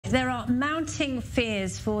There are mounting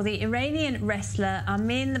fears for the Iranian wrestler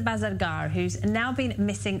Amin Bazargar, who's now been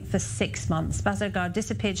missing for 6 months. Bazargar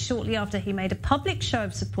disappeared shortly after he made a public show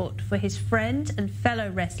of support for his friend and fellow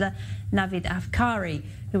wrestler Navid Afkari,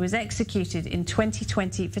 who was executed in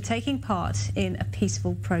 2020 for taking part in a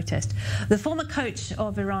peaceful protest. The former coach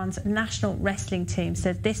of Iran's national wrestling team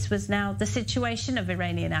said this was now the situation of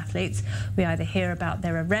Iranian athletes. We either hear about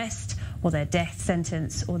their arrest or their death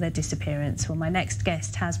sentence or their disappearance. Well, my next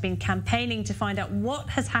guest has been campaigning to find out what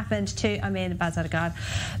has happened to Amin Bazargar.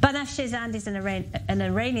 Banafsheh Zand is an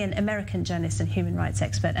Iranian-American journalist and human rights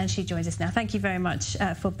expert, and she joins us now. Thank you very much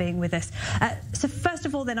for being with us. So first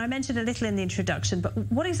of all, then, I mentioned a little in the introduction, but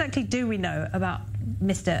what exactly do we know about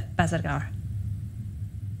Mr. Bazargar?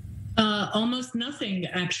 Almost nothing,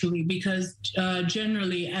 actually, because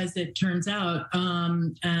generally, as it turns out,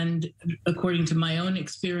 and according to my own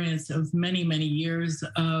experience of many, many years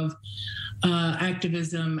of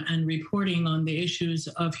activism and reporting on the issues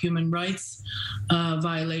of human rights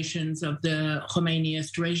violations of the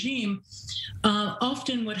Khomeiniist regime,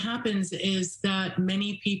 often what happens is that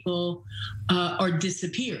many people are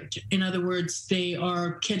disappeared. In other words, they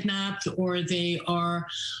are kidnapped or they are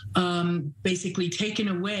basically taken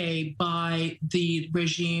away by the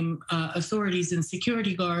regime authorities and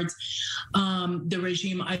security guards. The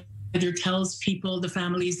regime either tells people, the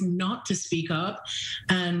families, not to speak up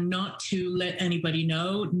and not to let anybody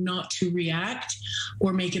know, not to react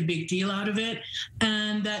or make a big deal out of it,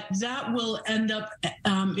 and that will end up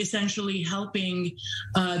essentially helping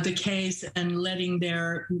the case and letting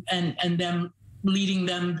them leading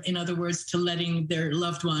them, in other words, to letting their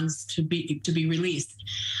loved ones to be released.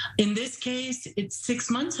 In this case, it's 6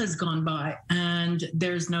 months has gone by and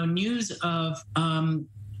there's no news of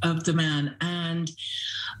the man. And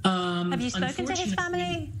have you spoken to his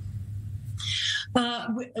family?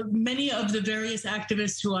 Many of the various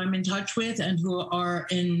activists who I'm in touch with and who are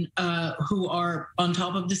on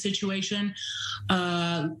top of the situation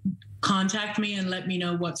contact me and let me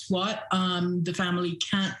know what's what. The family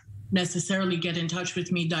can't necessarily get in touch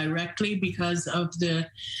with me directly because of the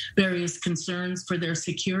various concerns for their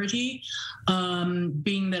security.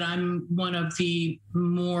 Being that I'm one of the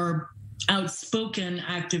more outspoken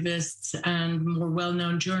activists and more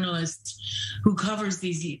well-known journalists who covers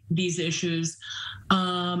these issues,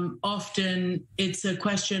 often it's a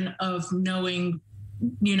question of knowing,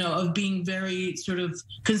 of being very sort of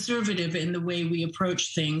conservative in the way we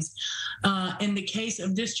approach things. In the case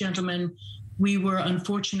of this gentleman, we were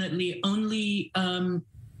unfortunately only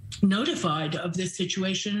notified of this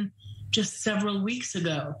situation just several weeks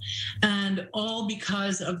ago, and all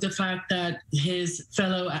because of the fact that his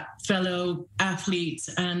fellow athletes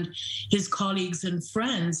and his colleagues and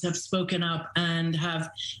friends have spoken up and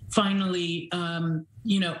have finally,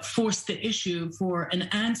 forced the issue for an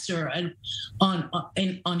answer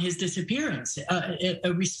on his disappearance,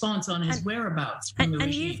 a response on his whereabouts from the regime.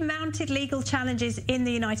 And you've mounted legal challenges in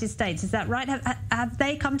the United States, is that right? Have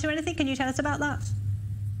they come to anything? Can you tell us about that?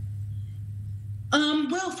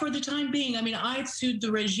 Well, for the time being, I've sued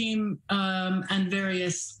the regime and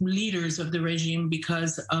various leaders of the regime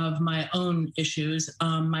because of my own issues.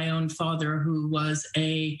 My own father, who was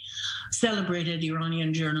a celebrated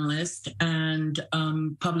Iranian journalist and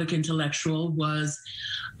public intellectual, was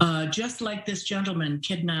just like this gentleman,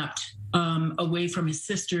 kidnapped away from his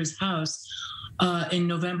sister's house in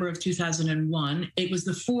November of 2001. It was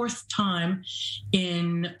the fourth time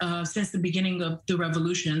since the beginning of the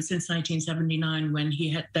revolution, since 1979, when he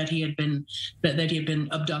had been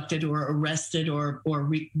abducted or arrested or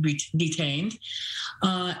detained.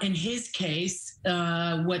 In his case,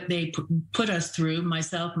 what they put us through,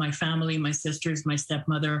 myself, my family, my sisters, my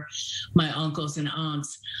stepmother, my uncles and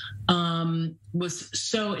aunts, was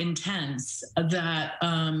so intense that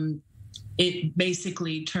it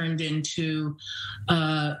basically turned into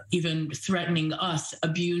even threatening us,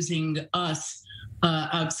 abusing us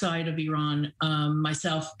outside of Iran.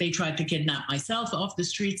 They tried to kidnap myself off the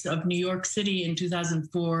streets of New York City in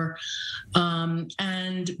 2004.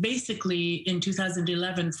 And basically in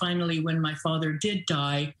 2011, finally, when my father did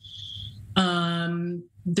die,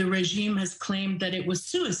 the regime has claimed that it was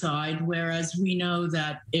suicide, whereas we know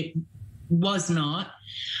that it was not.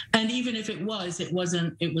 And even if it was, it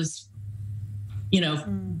was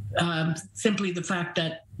simply the fact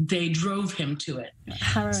that they drove him to it.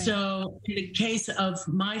 Right. So in the case of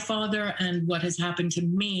my father and what has happened to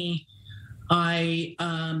me, I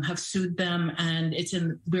have sued them, and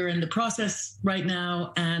we're in the process right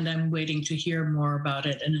now, and I'm waiting to hear more about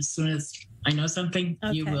it. And as soon as I know something,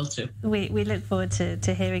 you will too. We look forward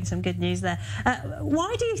to hearing some good news there.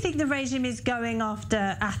 Why do you think the regime is going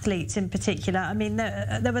after athletes in particular? I mean,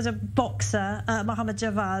 there was a boxer, Mohammed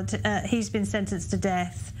Javad, he's been sentenced to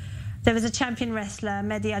death. There was a champion wrestler,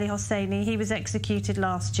 Mehdi Ali Hosseini, he was executed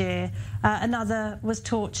last year. Another was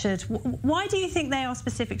tortured. Why do you think they are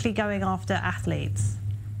specifically going after athletes?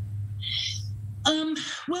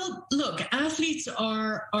 Well, look, athletes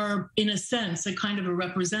are in a sense a kind of a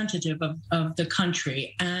representative of the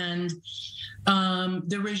country, and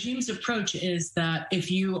the regime's approach is that if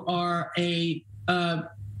you are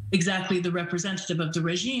exactly the representative of the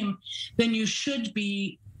regime, then you should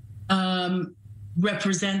be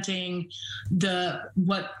representing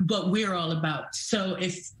what we're all about. So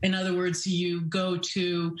if, in other words, you go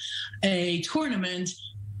to a tournament,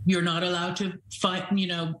 you're not allowed to fight,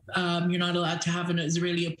 you're not allowed to have an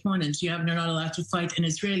Israeli opponent. You're not allowed to fight an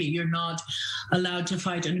Israeli. You're not allowed to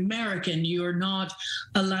fight an American. You're not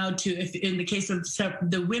allowed to, if in the case of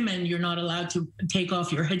the women, you're not allowed to take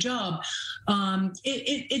off your hijab.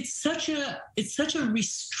 It's such a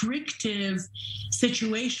restrictive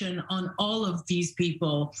situation on all of these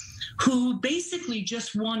people who basically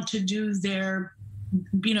just want to do their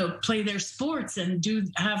play their sports and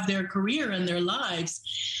have their career and their lives.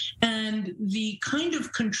 And the kind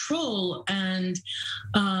of control and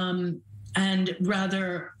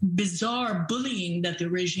rather bizarre bullying that the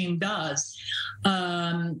regime does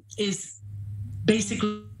is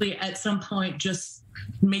basically at some point just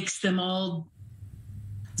makes them all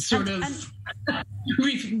sort of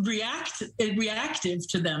reactive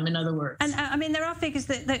to them, in other words. And I mean, there are figures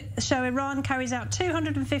that show Iran carries out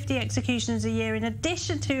 250 executions a year, in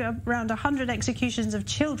addition to around 100 executions of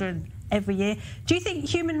children every year. Do you think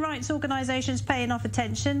human rights organizations pay enough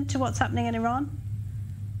attention to what's happening in Iran?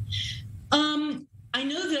 I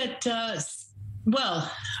know that,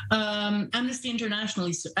 Amnesty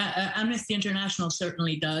International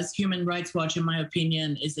certainly does. Human Rights Watch, in my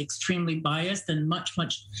opinion, is extremely biased and much,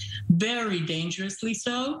 very dangerously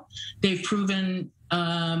so. They've proven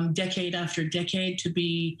decade after decade to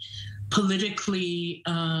be politically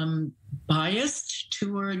biased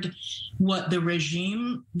toward what the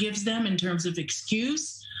regime gives them in terms of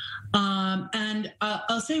excuse. And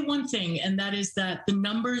I'll say one thing, and that is that the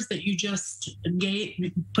numbers that you just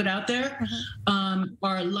put out there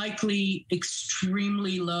are likely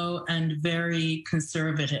extremely low and very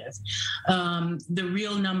conservative. The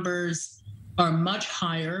real numbers are much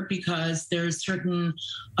higher because there's certain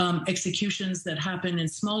executions that happen in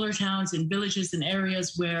smaller towns, in villages, in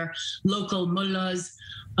areas where local mullahs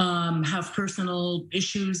have personal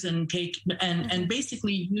issues and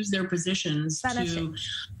basically use their positions to